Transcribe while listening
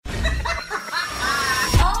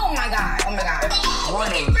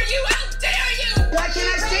Warning. For you, how dare you? Why can't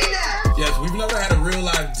I see that? Yes, we've never had a real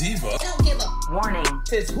life diva. Don't give a Warning.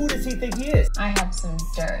 Says, who does he think he is? I have some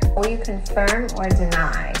dirt. Will you confirm or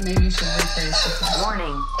deny? Maybe you should rephrase it.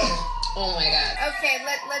 Warning. Oh my god. Okay,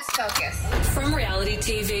 let's focus. From reality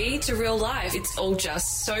TV to real life, it's all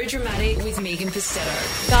just so dramatic with Megan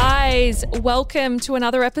Pistetto. Guys, welcome to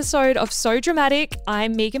another episode of So Dramatic.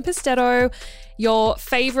 I'm Megan Pistetto, your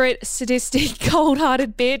favorite sadistic,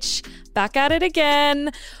 cold-hearted bitch, back at it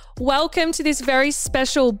again. Welcome to this very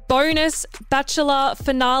special bonus Bachelor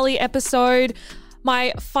finale episode.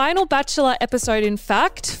 My final Bachelor episode, in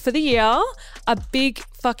fact, for the year. A big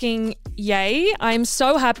fucking yay. I'm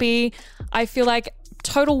so happy. I feel like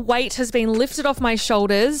total weight has been lifted off my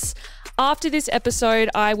shoulders. After this episode,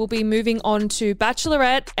 I will be moving on to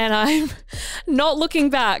Bachelorette and I'm not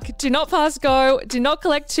looking back. Do not pass go. Do not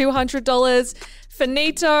collect $200.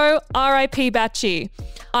 Finito, RIP Batchy.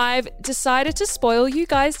 I've decided to spoil you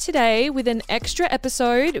guys today with an extra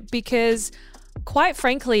episode because, quite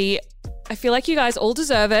frankly, I feel like you guys all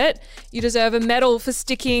deserve it. You deserve a medal for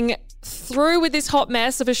sticking through with this hot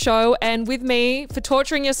mess of a show and with me for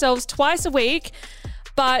torturing yourselves twice a week.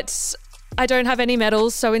 But I don't have any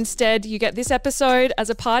medals, so instead you get this episode as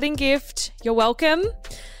a parting gift. You're welcome.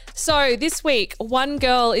 So this week, one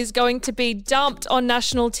girl is going to be dumped on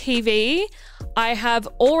national TV. I have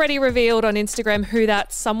already revealed on Instagram who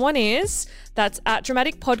that someone is. That's at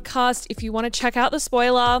Dramatic Podcast if you want to check out the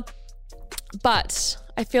spoiler. But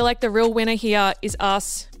I feel like the real winner here is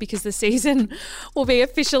us because the season will be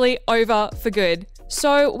officially over for good.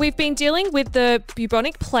 So we've been dealing with the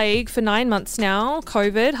bubonic plague for 9 months now.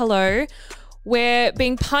 COVID, hello. We're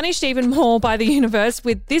being punished even more by the universe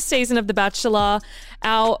with this season of The Bachelor.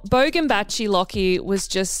 Our bogan Batchy Lockie was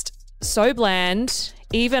just so bland.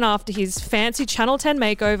 Even after his fancy Channel 10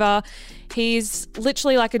 makeover, he's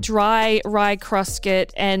literally like a dry rye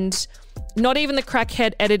crusket and not even the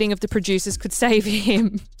crackhead editing of the producers could save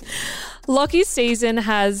him. Lockie's season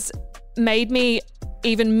has made me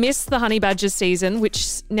even miss the Honey Badgers season,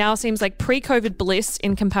 which now seems like pre-COVID bliss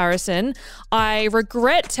in comparison. I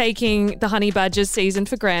regret taking the Honey Badgers season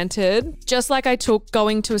for granted, just like I took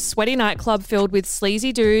going to a sweaty nightclub filled with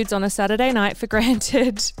sleazy dudes on a Saturday night for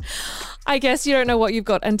granted. I guess you don't know what you've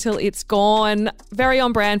got until it's gone. Very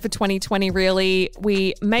on brand for 2020, really.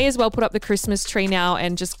 We may as well put up the Christmas tree now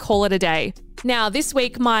and just call it a day. Now, this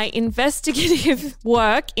week, my investigative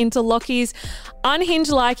work into Lockie's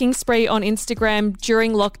unhinged liking spree on Instagram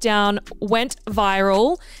during lockdown went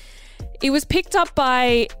viral. It was picked up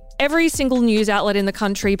by every single news outlet in the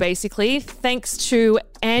country, basically, thanks to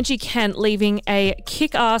Angie Kent leaving a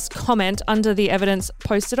kick-ass comment under the evidence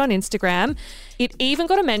posted on Instagram. It even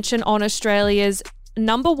got a mention on Australia's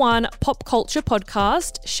 #1 pop culture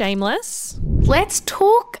podcast, Shameless. Let's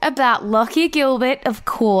talk about Lockie Gilbert, of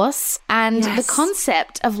course, and the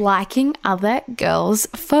concept of liking other girls'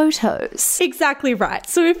 photos. Exactly right.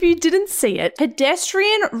 So if you didn't see it,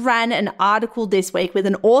 Pedestrian ran an article this week with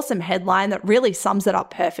an awesome headline that really sums it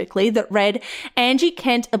up perfectly that read, Angie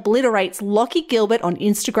Kent obliterates Lockie Gilbert on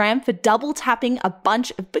Instagram for double tapping a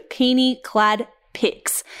bunch of bikini-clad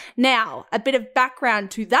pics. Now, a bit of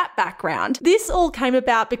background to that background. This all came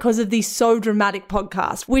about because of the So Dramatic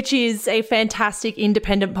podcast, which is a fantastic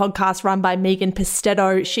independent podcast run by Megan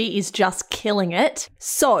Pistetto. She is just killing it.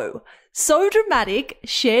 So Dramatic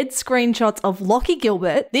shared screenshots of Lockie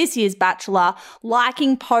Gilbert, this year's Bachelor,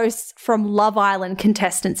 liking posts from Love Island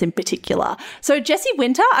contestants in particular. So Jessie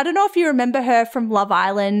Winter, I don't know if you remember her from Love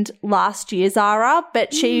Island last year, Zara,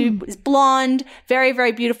 but she was blonde, very,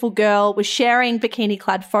 very beautiful girl, was sharing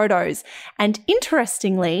bikini-clad photos. And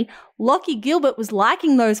interestingly, Lockie Gilbert was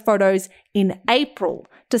liking those photos in April,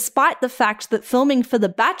 despite the fact that filming for The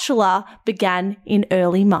Bachelor began in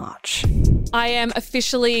early March. I am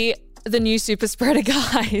officially the new super spreader,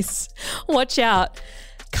 guys. Watch out.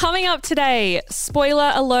 Coming up today,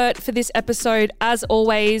 spoiler alert for this episode. As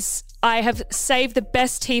always, I have saved the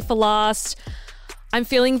best tea for last. I'm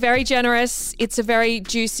feeling very generous. It's a very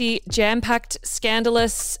juicy, jam-packed,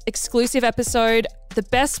 scandalous, exclusive episode. The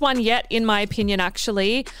best one yet, in my opinion,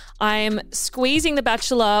 actually. I'm squeezing The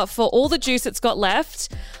Bachelor for all the juice it's got left.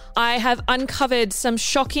 I have uncovered some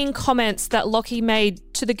shocking comments that Lockie made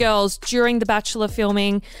to the girls during The Bachelor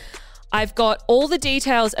filming. I've got all the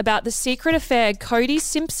details about the secret affair Cody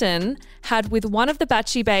Simpson had with one of the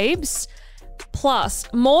Batchy babes. Plus,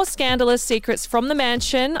 more scandalous secrets from the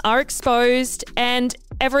mansion are exposed, and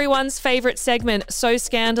everyone's favourite segment, So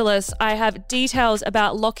Scandalous, I have details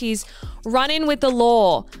about Lockie's run-in with the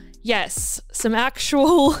law. Yes, some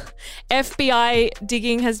actual FBI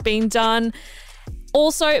digging has been done.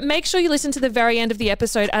 Also, make sure you listen to the very end of the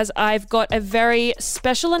episode as I've got a very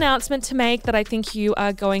special announcement to make that I think you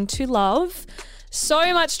are going to love.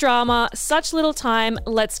 So much drama, such little time.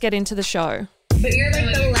 Let's get into the show. But you're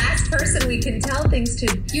like the last person we can tell things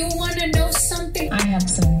to. You want to know something? I have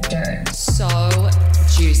some dirt. So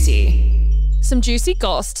juicy. Some juicy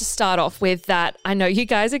goss to start off with that I know you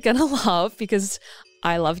guys are going to love because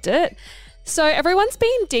I loved it. So everyone's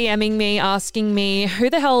been DMing me, asking me who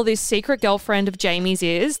the hell this secret girlfriend of Jamie's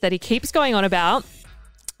is that he keeps going on about.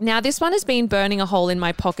 Now, this one has been burning a hole in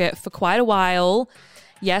my pocket for quite a while.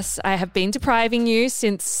 Yes, I have been depriving you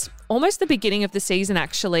since almost the beginning of the season,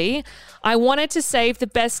 actually. I wanted to save the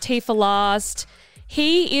best tea for last.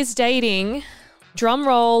 He is dating, drum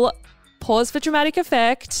roll, pause for dramatic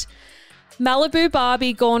effect, Malibu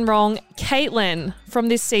Barbie gone wrong, Caitlin from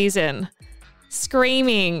this season.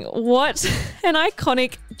 Screaming. What an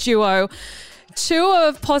iconic duo. Two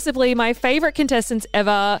of possibly my favorite contestants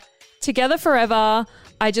ever. Together forever.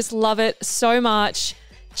 I just love it so much.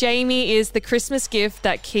 Jamie is the Christmas gift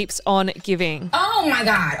that keeps on giving. Oh my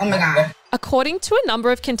God. Oh my God. According to a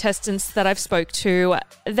number of contestants that I've spoke to,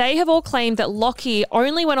 they have all claimed that Lockie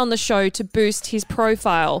only went on the show to boost his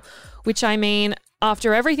profile, which I mean,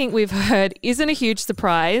 after everything we've heard, isn't a huge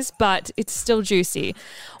surprise, but it's still juicy.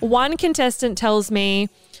 One contestant tells me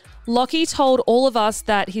Lockie told all of us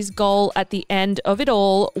that his goal at the end of it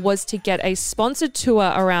all was to get a sponsored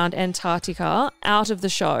tour around Antarctica out of the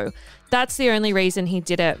show. That's the only reason he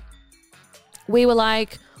did it. We were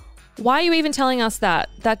like, why are you even telling us that?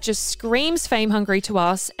 That just screams fame hungry to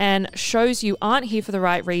us and shows you aren't here for the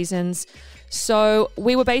right reasons. So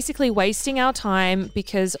we were basically wasting our time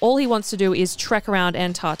because all he wants to do is trek around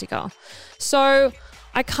Antarctica. So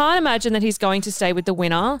I can't imagine that he's going to stay with the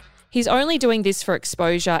winner. He's only doing this for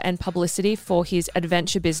exposure and publicity for his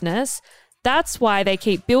adventure business. That's why they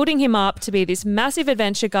keep building him up to be this massive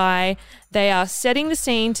adventure guy. They are setting the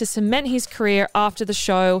scene to cement his career after the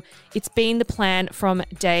show. It's been the plan from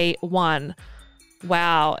day one.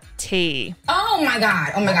 Wow, tea. Oh my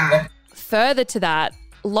God. Oh my God. Further to that,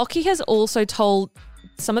 Lockie has also told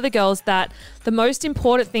some of the girls that the most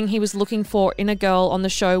important thing he was looking for in a girl on the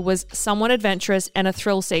show was someone adventurous and a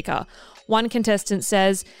thrill seeker. One contestant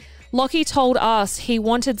says, Lockie told us he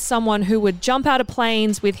wanted someone who would jump out of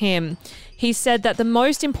planes with him. He said that the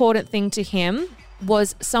most important thing to him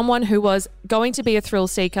was someone who was going to be a thrill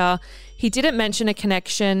seeker. He didn't mention a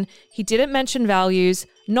connection. He didn't mention values,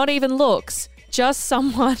 not even looks, just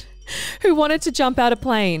someone who wanted to jump out of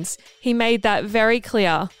planes. He made that very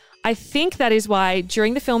clear. I think that is why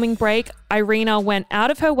during the filming break, Irina went out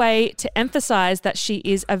of her way to emphasize that she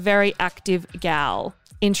is a very active gal.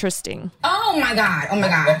 Interesting. Oh my God. Oh my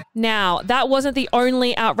God. Now, that wasn't the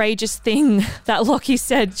only outrageous thing that Lockie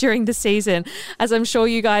said during the season, as I'm sure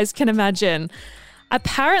you guys can imagine.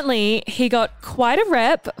 Apparently, he got quite a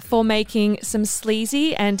rep for making some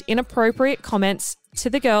sleazy and inappropriate comments to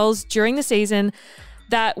the girls during the season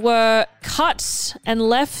that were cut and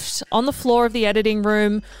left on the floor of the editing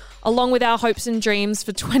room along with our hopes and dreams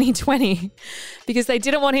for 2020 because they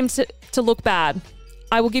didn't want him to look bad.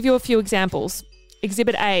 I will give you a few examples.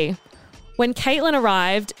 Exhibit A. When Caitlin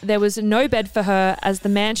arrived, there was no bed for her as the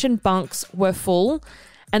mansion bunks were full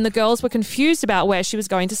and the girls were confused about where she was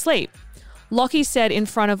going to sleep. Lockie said in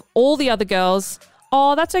front of all the other girls,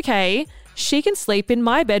 "Oh, that's okay. She can sleep in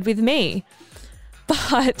my bed with me."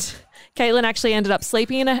 But Caitlin actually ended up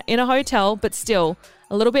sleeping in a hotel, but still,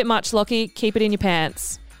 a little bit much, Lockie. Keep it in your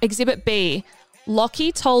pants. Exhibit B.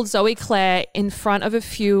 Lockie told Zoe Claire in front of a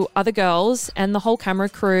few other girls and the whole camera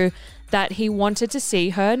crew that he wanted to see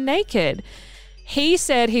her naked. He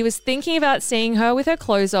said he was thinking about seeing her with her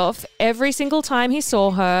clothes off every single time he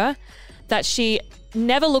saw her, that she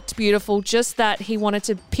never looked beautiful, just that he wanted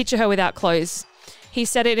to picture her without clothes. He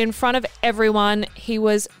said it in front of everyone. He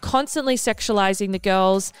was constantly sexualizing the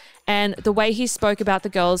girls, and the way he spoke about the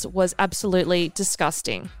girls was absolutely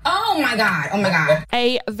disgusting. Oh my God. Oh my God.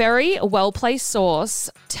 A very well-placed source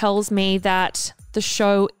tells me that the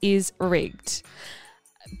show is rigged.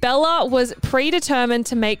 Bella was predetermined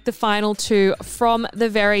to make the final two from the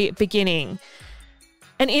very beginning.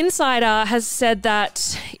 An insider has said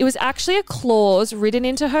that it was actually a clause written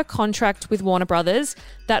into her contract with Warner Brothers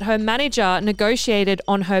that her manager negotiated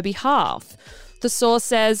on her behalf. The source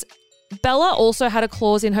says Bella also had a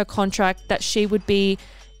clause in her contract that she would be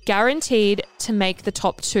guaranteed to make the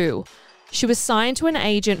top two. She was signed to an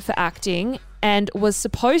agent for acting and was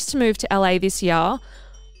supposed to move to LA this year,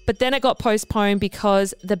 but then it got postponed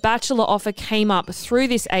because the Bachelor offer came up through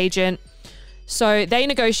this agent. So they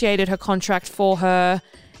negotiated her contract for her,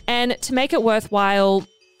 and to make it worthwhile,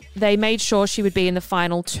 they made sure she would be in the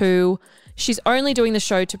final two. She's only doing the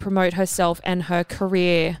show to promote herself and her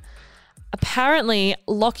career. Apparently,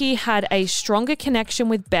 Lockie had a stronger connection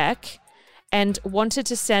with Beck and wanted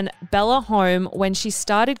to send Bella home when she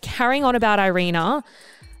started carrying on about Irina,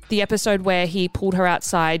 the episode where he pulled her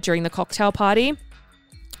outside during the cocktail party.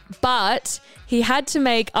 But he had to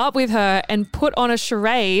make up with her and put on a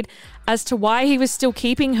charade as to why he was still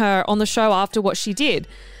keeping her on the show after what she did.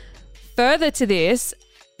 Further to this,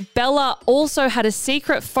 Bella also had a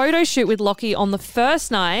secret photo shoot with Lockie on the first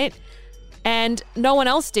night, and no one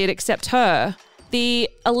else did except her. The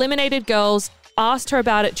eliminated girls asked her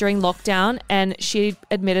about it during lockdown, and she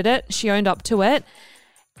admitted it. She owned up to it.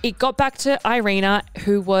 It got back to Irina,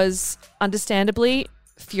 who was understandably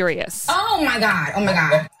furious. Oh my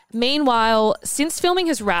God. Meanwhile, since filming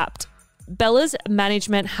has wrapped, Bella's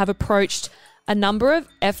management have approached a number of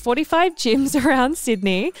F45 gyms around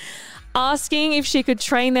Sydney, asking if she could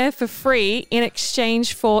train there for free in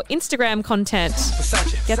exchange for Instagram content.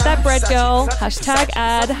 Get that bread, girl. Hashtag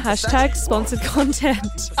ad, hashtag sponsored content.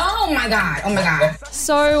 Oh my God.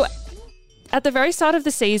 So, at the very start of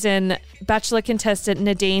the season, Bachelor contestant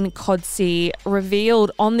Nadine Codsey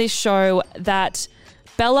revealed on this show that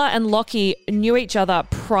Bella and Lockie knew each other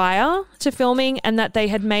prior to filming and that they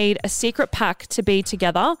had made a secret pact to be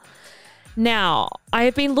together. Now, I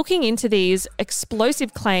have been looking into these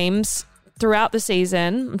explosive claims throughout the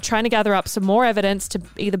season. I'm trying to gather up some more evidence to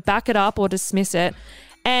either back it up or dismiss it.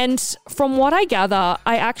 And from what I gather,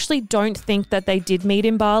 I actually don't think that they did meet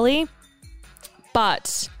in Bali,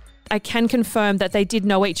 but I can confirm that they did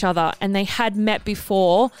know each other and they had met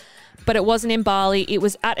before, but it wasn't in Bali. It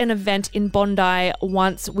was at an event in Bondi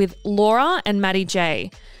once with Laura and Maddie J.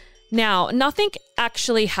 Now, nothing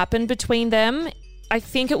actually happened between them. I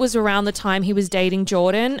think it was around the time he was dating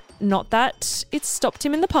Jordan. Not that it stopped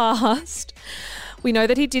him in the past. We know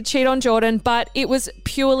that he did cheat on Jordan, but it was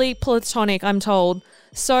purely platonic, I'm told.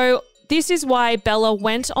 So this is why Bella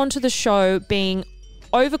went onto the show being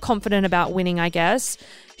overconfident about winning, I guess.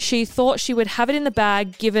 She thought she would have it in the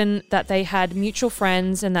bag given that they had mutual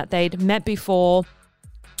friends and that they'd met before.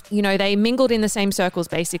 You know, they mingled in the same circles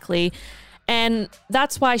basically. And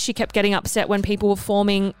that's why she kept getting upset when people were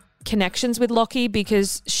forming connections with Lockie,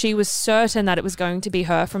 because she was certain that it was going to be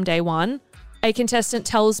her from day one. A contestant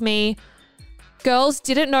tells me, girls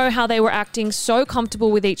didn't know how they were acting so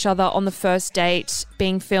comfortable with each other on the first date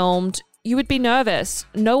being filmed. You would be nervous.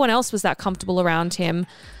 No one else was that comfortable around him.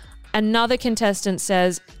 Another contestant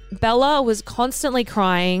says, Bella was constantly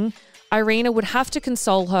crying. Irina would have to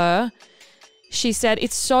console her. She said,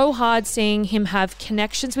 it's so hard seeing him have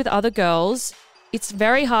connections with other girls. It's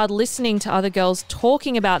very hard listening to other girls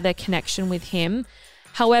talking about their connection with him.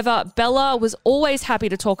 However, Bella was always happy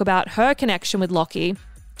to talk about her connection with Lockie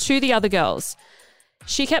to the other girls.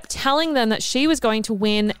 She kept telling them that she was going to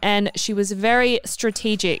win and she was very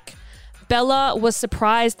strategic. Bella was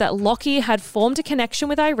surprised that Lockie had formed a connection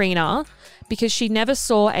with Irina because she never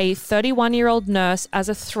saw a 31-year-old nurse as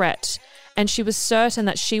a threat, and she was certain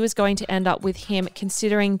that she was going to end up with him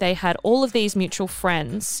considering they had all of these mutual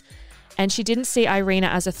friends, and she didn't see Irina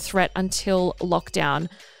as a threat until lockdown.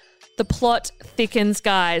 The plot thickens,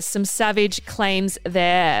 guys. Some savage claims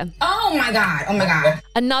there. Oh my God.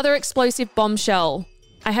 Another explosive bombshell.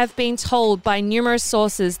 I have been told by numerous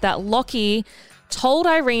sources that Lockie told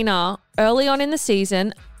Irina early on in the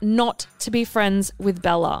season not to be friends with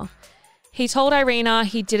Bella. He told Irina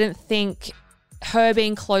he didn't think her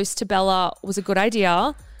being close to Bella was a good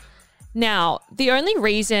idea. Now, the only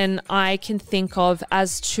reason I can think of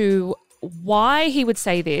as to why he would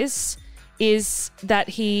say this is that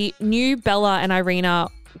he knew Bella and Irina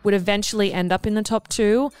would eventually end up in the top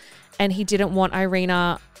two, and he didn't want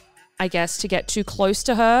Irina, I guess, to get too close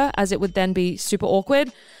to her, as it would then be super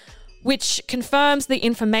awkward, which confirms the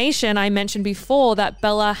information I mentioned before that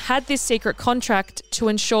Bella had this secret contract to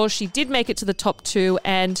ensure she did make it to the top two,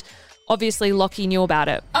 and obviously Lockie knew about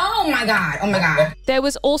it. Oh my God. There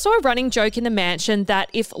was also a running joke in the mansion that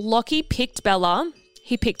if Lockie picked Bella,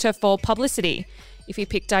 he picked her for publicity. If he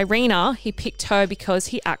picked Irina, he picked her because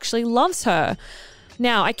he actually loves her.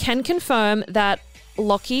 Now, I can confirm that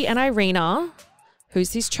Lockie and Irina,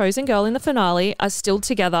 who's his chosen girl in the finale, are still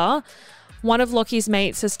together. One of Lockie's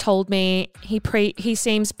mates has told me he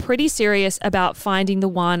seems pretty serious about finding the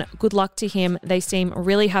one. Good luck to him. They seem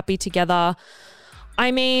really happy together.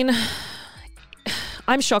 I mean,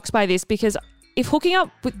 I'm shocked by this because if hooking up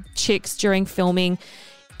with chicks during filming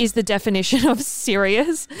is the definition of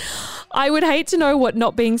serious, I would hate to know what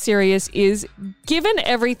not being serious is. Given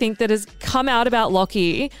everything that has come out about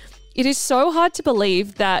Lockie, it is so hard to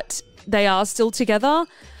believe that they are still together.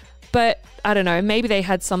 But I don't know, maybe they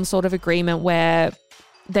had some sort of agreement where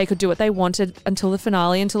they could do what they wanted until the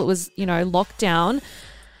finale, until it was, locked down.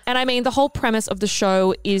 And I mean, the whole premise of the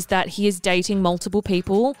show is that he is dating multiple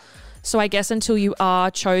people. So I guess until you are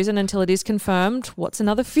chosen, until it is confirmed, what's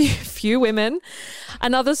another few women?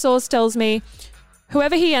 Another source tells me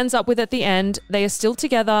whoever he ends up with at the end, they are still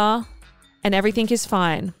together and everything is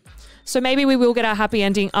fine. So maybe we will get our happy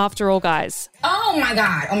ending after all, guys. Oh my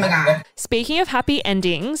God. Speaking of happy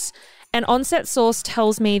endings, an on-set source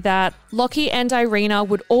tells me that Lockie and Irina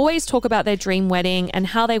would always talk about their dream wedding and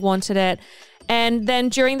how they wanted it. And then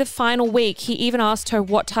during the final week, he even asked her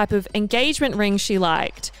what type of engagement ring she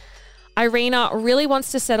liked. Irina really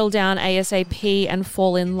wants to settle down ASAP and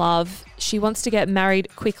fall in love. She wants to get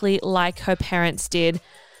married quickly like her parents did.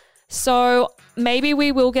 So maybe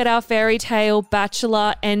we will get our fairy tale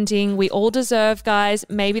bachelor ending we all deserve, guys.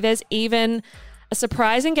 Maybe there's even a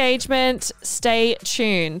surprise engagement. Stay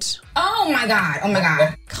tuned. Oh my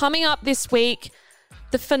God. Coming up this week,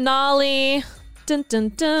 the finale. Dun, dun,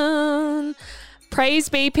 dun. Praise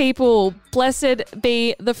be, people. Blessed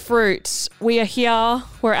be the fruit. We are here.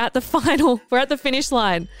 We're at the final. We're at the finish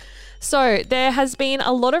line. So there has been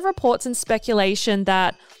a lot of reports and speculation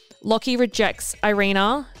that Lockie rejects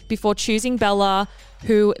Irina before choosing Bella,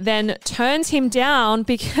 who then turns him down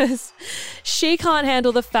because she can't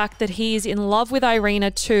handle the fact that he's in love with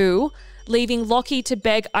Irina too, leaving Lockie to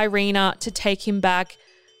beg Irina to take him back.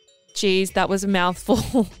 Geez, that was a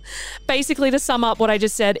mouthful. Basically, to sum up what I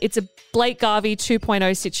just said, it's a Blake Garvey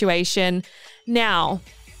 2.0 situation. Now,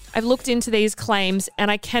 I've looked into these claims and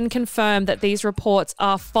I can confirm that these reports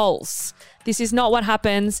are false. This is not what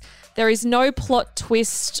happens. There is no plot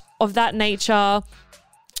twist of that nature.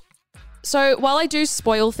 So while I do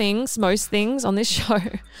spoil things, most things on this show,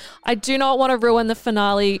 I do not want to ruin the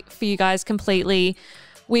finale for you guys completely.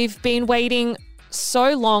 We've been waiting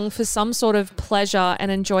so long for some sort of pleasure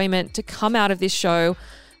and enjoyment to come out of this show.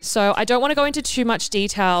 So I don't want to go into too much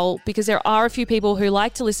detail because there are a few people who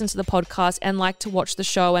like to listen to the podcast and like to watch the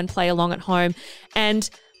show and play along at home. And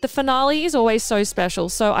the finale is always so special.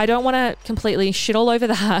 So I don't want to completely shit all over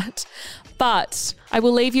that. But I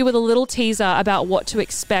will leave you with a little teaser about what to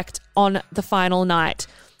expect on the final night.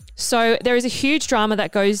 So there is a huge drama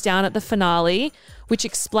that goes down at the finale, which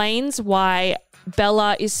explains why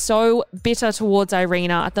Bella is so bitter towards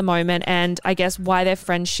Irina at the moment, and I guess why their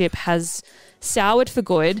friendship has soured for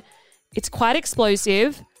good. It's quite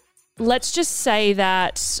explosive. Let's just say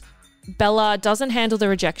that Bella doesn't handle the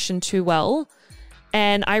rejection too well,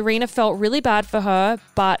 and Irina felt really bad for her,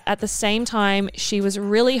 but at the same time, she was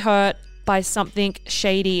really hurt by something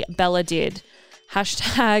shady Bella did.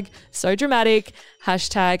 Hashtag so dramatic,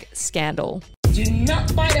 hashtag scandal. Do not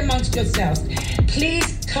fight amongst yourselves.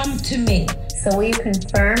 Please come to me. So will you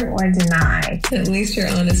confirm or deny? At least you're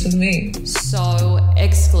honest with me. So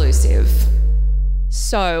exclusive.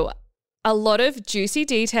 So a lot of juicy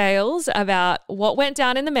details about what went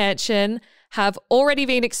down in the mansion have already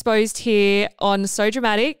been exposed here on So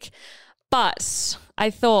Dramatic. But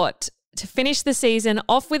I thought to finish the season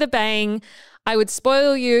off with a bang, I would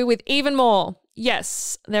spoil you with even more.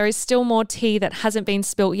 Yes, there is still more tea that hasn't been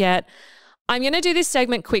spilt yet. I'm going to do this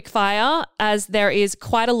segment quickfire as there is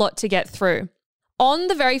quite a lot to get through. On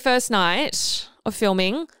the very first night of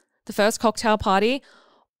filming, the first cocktail party,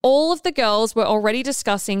 all of the girls were already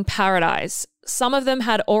discussing Paradise. Some of them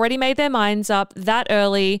had already made their minds up that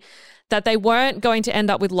early that they weren't going to end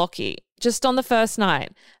up with Lockie, just on the first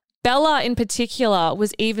night. Bella in particular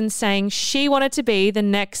was even saying she wanted to be the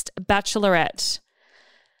next Bachelorette.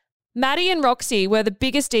 Maddie and Roxy were the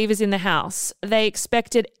biggest divas in the house. They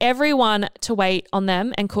expected everyone to wait on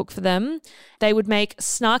them and cook for them. They would make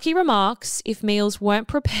snarky remarks if meals weren't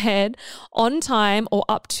prepared on time or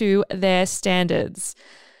up to their standards.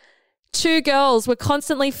 Two girls were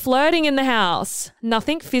constantly flirting in the house.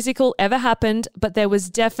 Nothing physical ever happened, but there was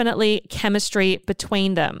definitely chemistry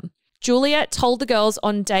between them. Juliet told the girls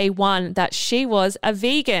on day one that she was a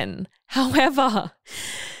vegan. However,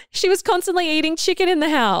 she was constantly eating chicken in the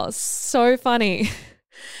house. So funny.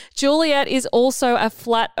 Juliet is also a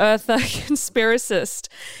flat earther conspiracist.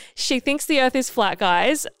 She thinks the earth is flat,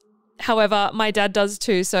 guys. However, my dad does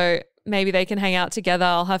too, so maybe they can hang out together.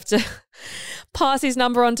 I'll have to pass his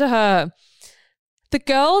number on to her. The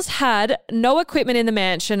girls had no equipment in the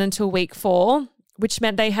mansion until week 4, which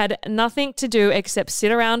meant they had nothing to do except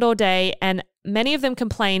sit around all day, and many of them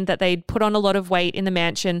complained that they'd put on a lot of weight in the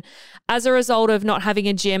mansion as a result of not having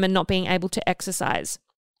a gym and not being able to exercise.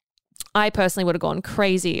 I personally would have gone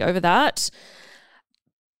crazy over that.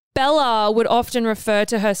 Bella would often refer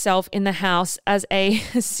to herself in the house as a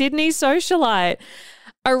Sydney socialite.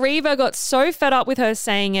 Ariva got so fed up with her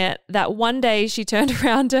saying it that one day she turned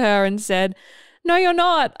around to her and said, No, you're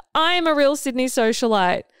not. I'm a real Sydney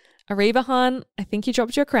socialite. Ariba, hun, I think you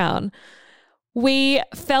dropped your crown. We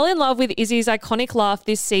fell in love with Izzy's iconic laugh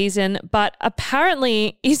this season, but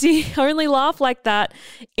apparently Izzy only laughed like that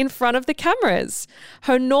in front of the cameras.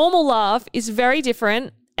 Her normal laugh is very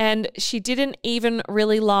different, and she didn't even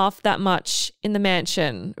really laugh that much in the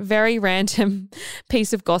mansion. Very random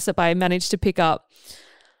piece of gossip I managed to pick up.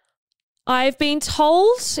 I've been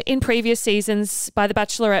told in previous seasons by the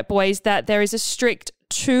Bachelorette boys that there is a strict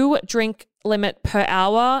 2-drink limit per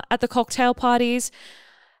hour at the cocktail parties.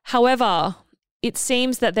 However, it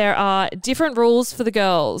seems that there are different rules for the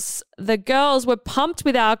girls. The girls were pumped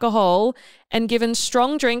with alcohol and given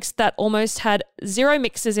strong drinks that almost had 0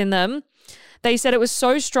 mixers in them. They said it was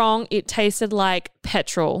so strong it tasted like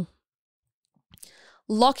petrol.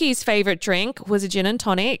 Lockie's favourite drink was a gin and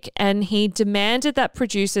tonic, and he demanded that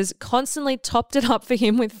producers constantly topped it up for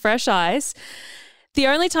him with fresh ice. The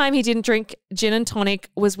only time he didn't drink gin and tonic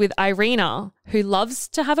was with Irina, who loves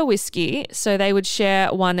to have a whiskey, so they would share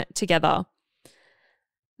one together.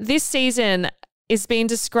 This season is being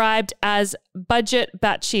described as budget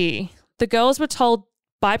batchy. The girls were told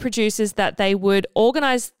by producers that they would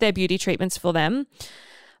organise their beauty treatments for them,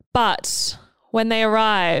 but when they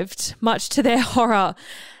arrived, much to their horror,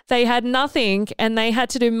 they had nothing and they had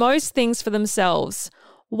to do most things for themselves.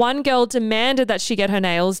 One girl demanded that she get her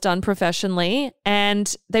nails done professionally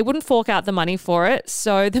and they wouldn't fork out the money for it,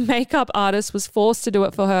 so the makeup artist was forced to do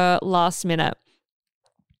it for her last minute.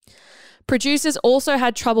 Producers also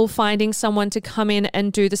had trouble finding someone to come in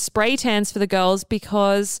and do the spray tans for the girls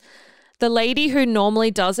because the lady who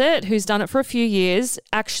normally does it, who's done it for a few years,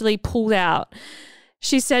 actually pulled out.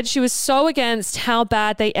 She said she was so against how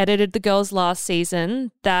bad they edited the girls last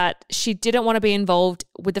season that she didn't want to be involved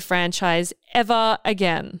with the franchise ever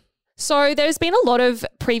again. So there's been a lot of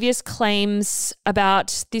previous claims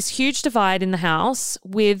about this huge divide in the house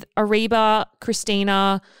with Ariba,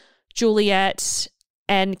 Christina, Juliet,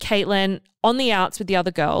 and Caitlin on the outs with the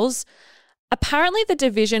other girls. Apparently the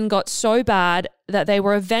division got so bad that they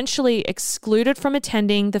were eventually excluded from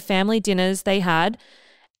attending the family dinners they had,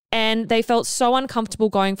 and they felt so uncomfortable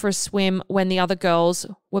going for a swim when the other girls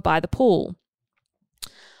were by the pool.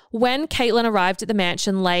 When Caitlin arrived at the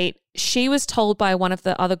mansion late, she was told by one of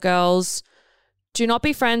the other girls, "Do not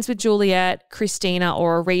be friends with Juliet, Christina,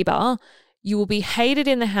 or Ariba. You will be hated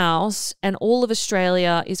in the house and all of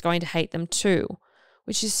Australia is going to hate them too,"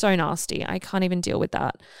 which is so nasty. I can't even deal with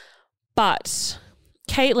that. But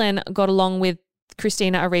Caitlin got along with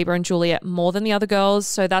Christina, Ariba, and Juliet more than the other girls,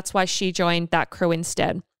 so that's why she joined that crew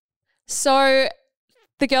instead. So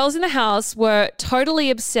the girls in the house were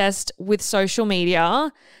totally obsessed with social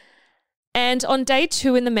media. And on day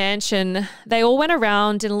 2 in the mansion, they all went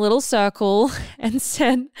around in a little circle and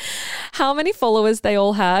said how many followers they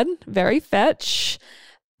all had. Very fetch.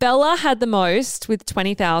 Bella had the most with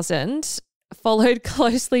 20,000, followed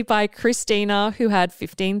closely by Christina, who had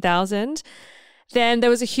 15,000. Then there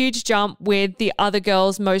was a huge jump with the other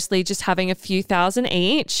girls mostly just having a few thousand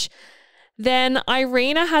each. Then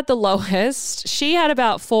Irina had the lowest. She had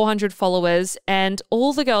about 400 followers and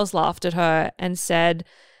all the girls laughed at her and said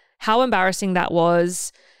how embarrassing that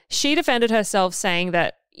was. She defended herself saying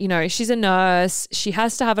that, you know, she's a nurse, she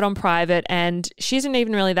has to have it on private and she isn't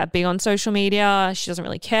even really that big on social media. She doesn't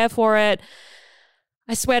really care for it.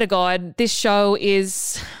 I swear to God, this show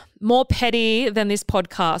is more petty than this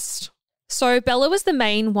podcast. So Bella was the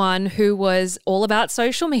main one who was all about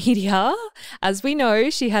social media. As we know,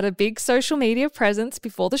 she had a big social media presence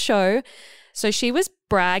before the show. So she was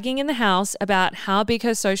bragging in the house about how big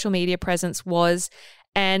her social media presence was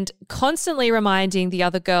and constantly reminding the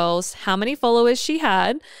other girls how many followers she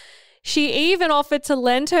had. She even offered to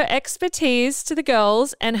lend her expertise to the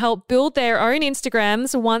girls and help build their own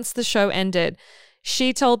Instagrams once the show ended.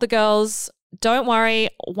 She told the girls, "Don't worry,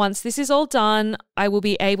 once this is all done, I will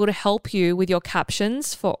be able to help you with your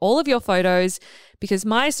captions for all of your photos because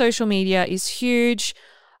my social media is huge.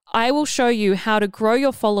 I will show you how to grow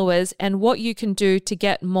your followers and what you can do to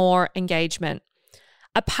get more engagement."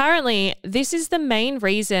 Apparently, this is the main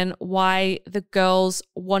reason why the girls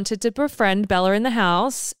wanted to befriend Bella in the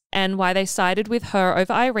house and why they sided with her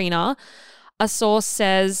over Irina. A source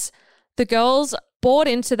says the girls bought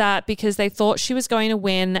into that because they thought she was going to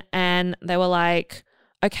win and they were like,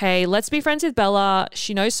 okay, let's be friends with Bella.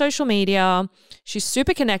 She knows social media. She's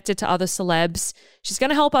super connected to other celebs. She's going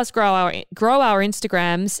to help us grow our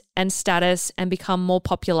Instagrams and status and become more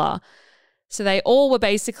popular. So they all were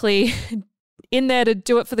basically in there to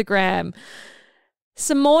do it for the gram.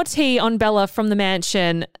 Some more tea on Bella from the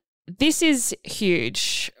mansion. This is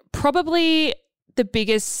huge. Probably the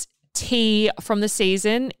biggest tea from the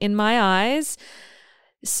season in my eyes.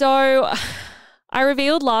 So I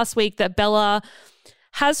revealed last week that Bella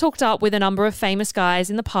has hooked up with a number of famous guys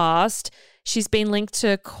in the past. She's been linked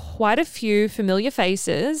to quite a few familiar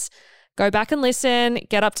faces. Go back and listen,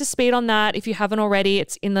 get up to speed on that if you haven't already.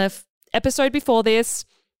 It's in the episode before this.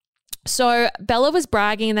 So Bella was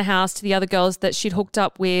bragging in the house to the other girls that she'd hooked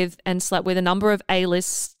up with and slept with a number of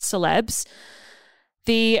A-list celebs.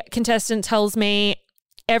 The contestant tells me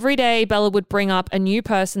every day Bella would bring up a new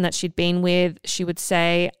person that she'd been with. She would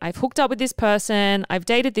say, I've hooked up with this person. I've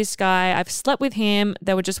dated this guy. I've slept with him.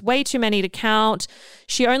 There were just way too many to count.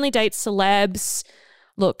 She only dates celebs.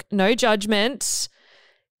 Look, no judgment.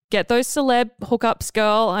 Get those celeb hookups,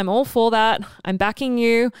 girl. I'm all for that. I'm backing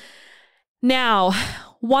you. Now,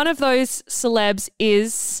 one of those celebs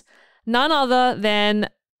is none other than,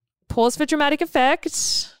 pause for dramatic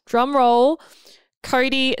effect, drum roll,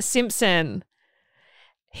 Cody Simpson.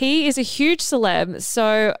 He is a huge celeb,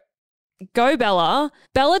 so go Bella.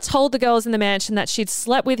 Bella told the girls in the mansion that she'd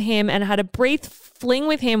slept with him and had a brief fling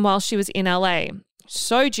with him while she was in LA.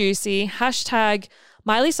 So juicy. Hashtag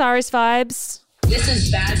Miley Cyrus vibes. This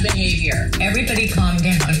is bad behavior. Everybody calm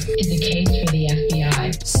down. It's a case for the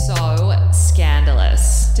FBI. So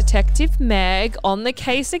scandalous. Detective Meg on the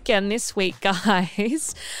case again this week,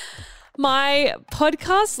 guys. My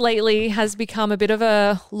podcast lately has become a bit of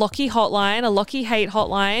a Lockie hotline, a Lockie hate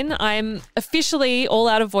hotline. I'm officially all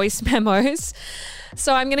out of voice memos.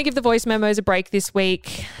 So I'm going to give the voice memos a break this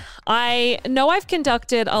week. I know I've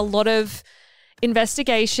conducted a lot of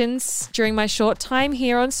investigations during my short time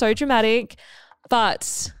here on So Dramatic,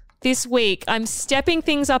 but this week I'm stepping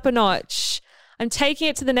things up a notch. I'm taking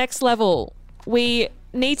it to the next level. We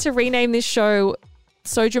need to rename this show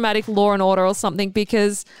So Dramatic Law and Order or something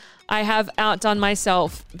because I have outdone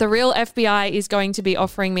myself. The real FBI is going to be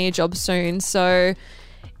offering me a job soon. So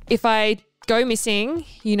if I go missing,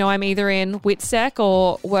 you know I'm either in WITSEC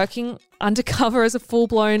or working undercover as a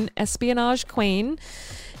full-blown espionage queen.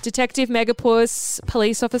 Detective Megapus,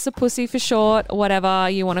 police officer pussy for short, whatever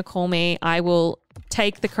you want to call me, I will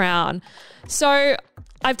take the crown. So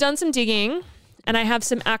I've done some digging and I have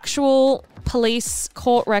some actual police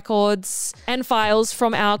court records and files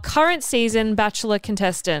from our current season Bachelor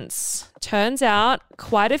contestants. Turns out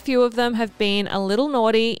quite a few of them have been a little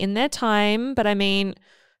naughty in their time, but I mean,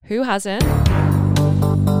 who hasn't?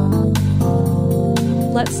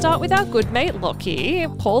 Let's start with our good mate Lockie,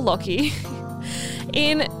 Paul Lockie.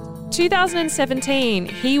 In 2017,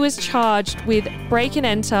 he was charged with break and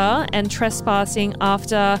enter and trespassing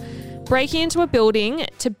after breaking into a building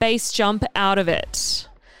to base jump out of it.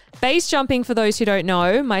 Base jumping, for those who don't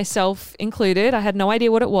know, myself included, I had no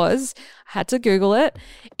idea what it was, I had to Google it,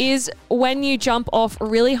 is when you jump off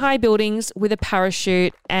really high buildings with a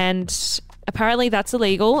parachute, and apparently that's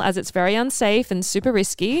illegal as it's very unsafe and super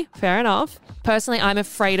risky. Fair enough. Personally, I'm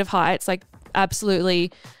afraid of heights, like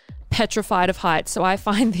absolutely petrified of heights. So I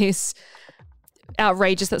find this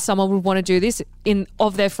outrageous that someone would want to do this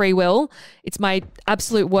of their free will. It's my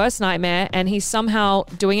absolute worst nightmare, and he's somehow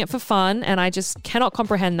doing it for fun, and I just cannot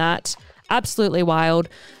comprehend that. Absolutely wild.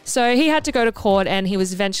 So he had to go to court, and he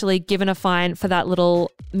was eventually given a fine for that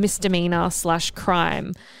little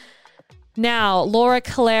misdemeanor/crime. Now, Laura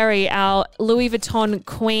Calleri, our Louis Vuitton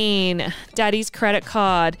queen, daddy's credit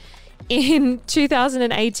card. In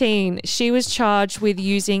 2018, she was charged with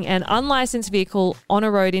using an unlicensed vehicle on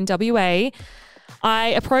a road in WA. I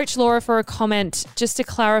approached Laura for a comment just to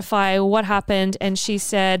clarify what happened, and she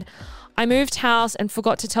said, I moved house and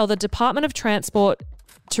forgot to tell the Department of Transport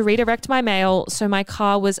to redirect my mail, so my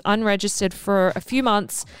car was unregistered for a few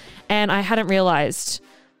months and I hadn't realised.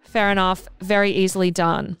 Fair enough, very easily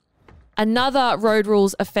done. Another road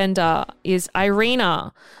rules offender is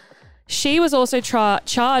Irina. She was also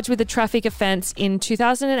charged with a traffic offence in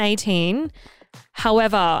 2018.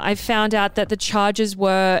 However, I found out that the charges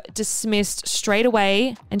were dismissed straight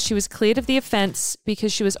away and she was cleared of the offence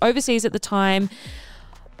because she was overseas at the time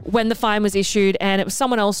when the fine was issued and it was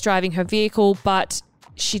someone else driving her vehicle, but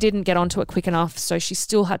she didn't get onto it quick enough, so she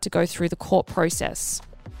still had to go through the court process.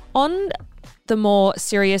 On the more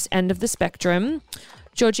serious end of the spectrum,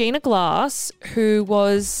 Georgina Glass, who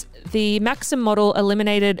was the Maxim model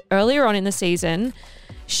eliminated earlier on in the season,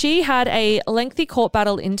 she had a lengthy court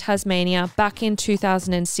battle in Tasmania back in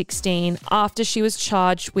 2016 after she was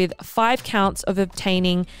charged with 5 counts of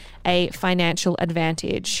obtaining a financial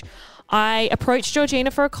advantage. I approached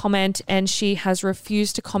Georgina for a comment and she has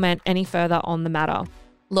refused to comment any further on the matter.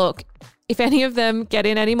 Look, if any of them get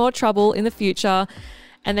in any more trouble in the future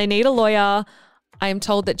and they need a lawyer, I am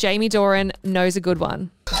told that Jamie Doran knows a good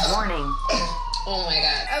one. Warning. Oh my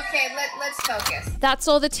God. Okay, let's Let's focus. That's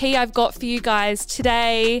all the tea I've got for you guys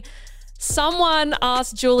today. Someone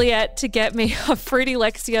asked Juliet to get me a Fruity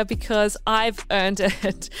Lexia because I've earned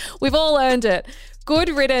it. We've all earned it. Good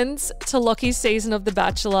riddance to Lockie's season of The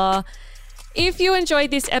Bachelor. If you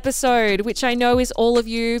enjoyed this episode, which I know is all of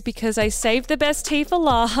you because I saved the best tea for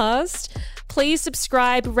last, please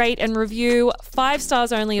subscribe, rate and review. 5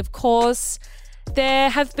 stars only, of course. There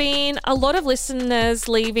have been a lot of listeners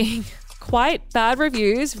leaving quite bad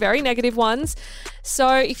reviews, very negative ones.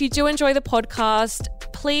 So if you do enjoy the podcast,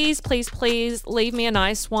 please leave me a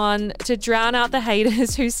nice one to drown out the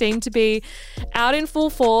haters who seem to be out in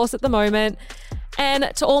full force at the moment.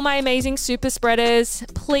 And to all my amazing super spreaders,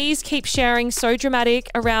 please keep sharing So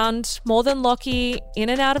Dramatic around more than Lockie in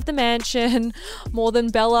and out of the mansion, more than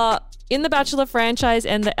Bella in the Bachelor franchise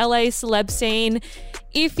and the LA celeb scene.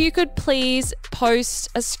 If you could please post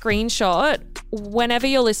a screenshot whenever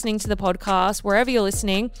you're listening to the podcast, wherever you're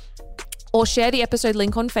listening, or share the episode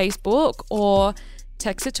link on Facebook or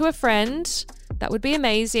text it to a friend. That would be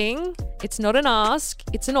amazing. It's not an ask,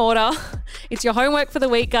 it's an order. It's your homework for the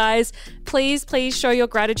week, guys. Please show your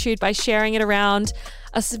gratitude by sharing it around.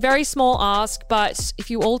 A very small ask, but if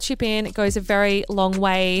you all chip in, it goes a very long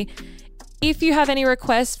way. If you have any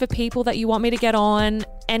requests for people that you want me to get on,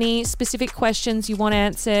 any specific questions you want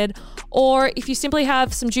answered, or if you simply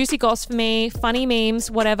have some juicy goss for me, funny memes,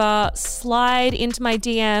 whatever, slide into my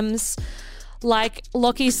DMs like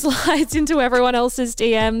Lockie slides into everyone else's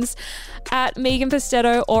DMs at Megan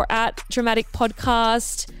Pistetto or at Dramatic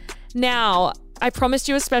Podcast. Now, I promised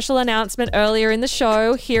you a special announcement earlier in the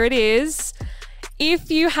show. Here it is. If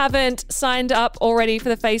you haven't signed up already for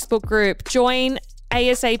the Facebook group, join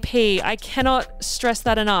ASAP. I cannot stress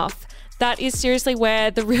that enough. That is seriously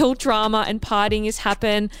where the real drama and partying is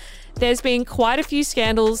happen. There's been quite a few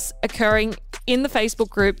scandals occurring in the Facebook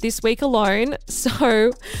group this week alone,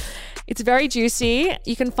 so it's very juicy.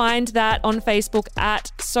 You can find that on Facebook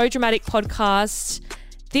at So Dramatic Podcast.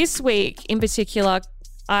 This week in particular,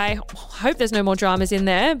 I hope there's no more dramas in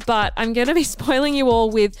there, but I'm going to be spoiling you all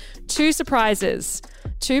with 2 surprises.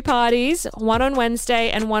 2 parties, one on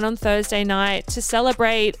Wednesday and one on Thursday night to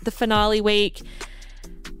celebrate the finale week,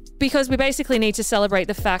 because we basically need to celebrate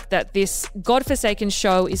the fact that this godforsaken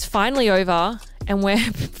show is finally over and we're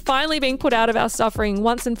finally being put out of our suffering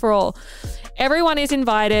once and for all. Everyone is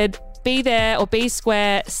invited. Be there or be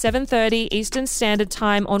square, 7:30 Eastern Standard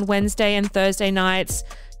Time on Wednesday and Thursday nights.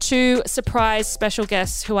 2 surprise special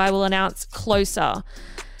guests who I will announce closer.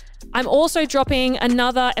 I'm also dropping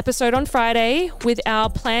another episode on Friday with our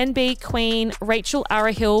Plan B queen, Rachel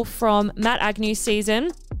Arahill from Matt Agnew's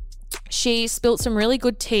season. She spilt some really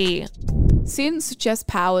good tea. Since Jess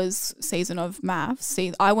Powers' season of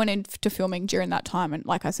MAFS, I went into filming during that time, and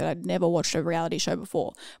like I said, I'd never watched a reality show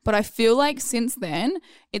before. But I feel like since then,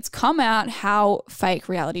 it's come out how fake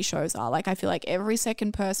reality shows are. Like, I feel like every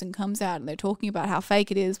second person comes out and they're talking about how fake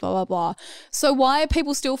it is, blah, blah, blah. So why are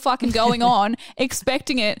people still fucking going on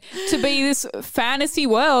expecting it to be this fantasy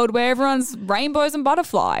world where everyone's rainbows and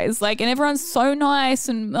butterflies, like, and everyone's so nice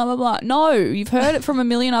and blah, blah, blah? No, you've heard it from a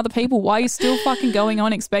million other people. Why are you still fucking going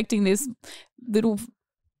on expecting this little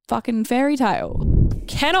fucking fairy tale?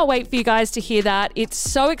 Cannot wait for you guys to hear that. It's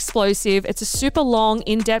so explosive. It's a super long,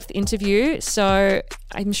 in-depth interview, so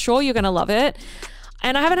I'm sure you're going to love it.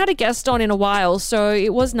 And I haven't had a guest on in a while, so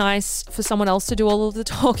it was nice for someone else to do all of the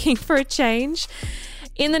talking for a change.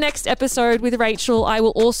 In the next episode with Rachel, I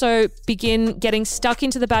will also begin getting stuck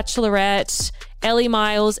into The Bachelorette, Ellie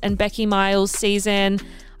Miles and Becky Miles season.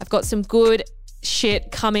 I've got some good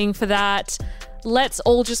shit coming for that. Let's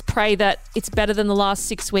all just pray that it's better than the last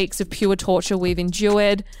 6 weeks of pure torture we've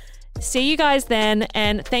endured. See you guys then,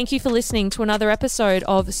 and thank you for listening to another episode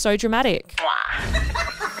of So Dramatic. Oh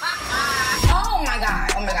my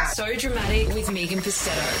God. So Dramatic with Megan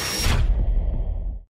Pistetto.